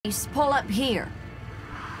Just pull up here.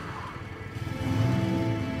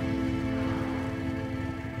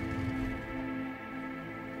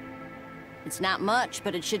 It's not much,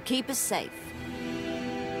 but it should keep us safe.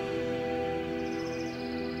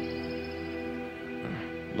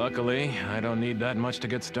 Luckily, I don't need that much to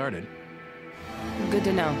get started. Good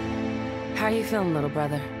to know. How are you feeling, little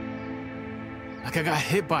brother? Like I got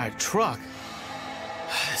hit by a truck.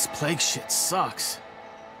 This plague shit sucks.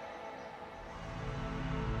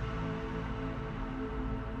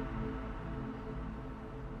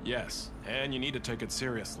 Yes, and you need to take it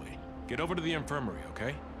seriously. Get over to the infirmary,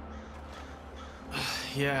 okay?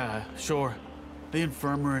 Yeah, sure. The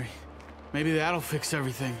infirmary. Maybe that'll fix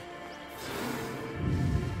everything.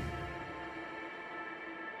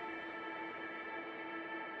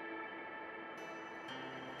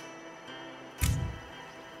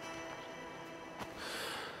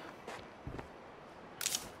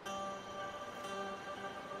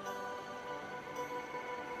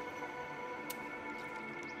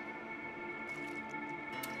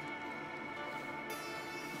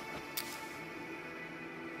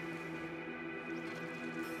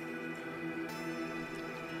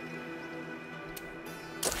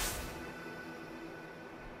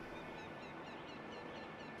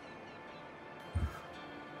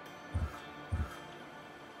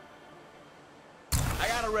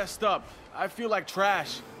 Rest up. I feel like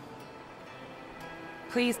trash.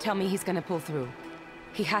 Please tell me he's gonna pull through.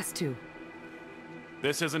 He has to.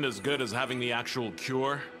 This isn't as good as having the actual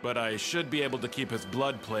cure, but I should be able to keep his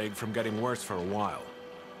blood plague from getting worse for a while.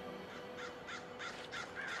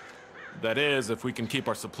 That is, if we can keep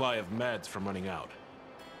our supply of meds from running out.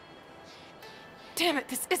 Damn it,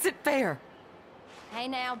 this isn't fair! Hey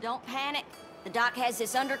now, don't panic. The doc has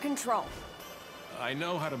this under control. I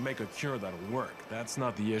know how to make a cure that'll work. That's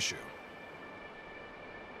not the issue.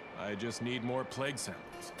 I just need more plague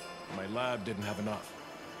samples. My lab didn't have enough.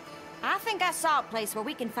 I think I saw a place where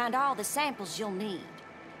we can find all the samples you'll need.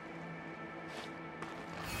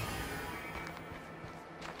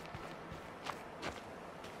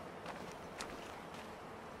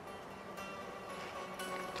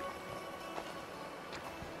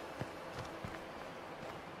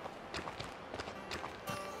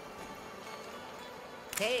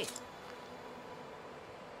 Hey.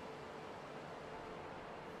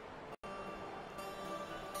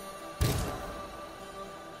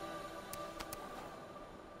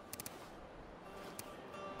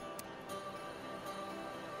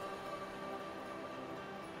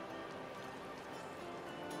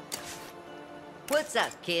 What's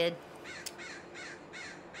up, kid?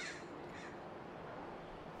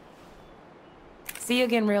 See you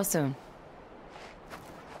again real soon.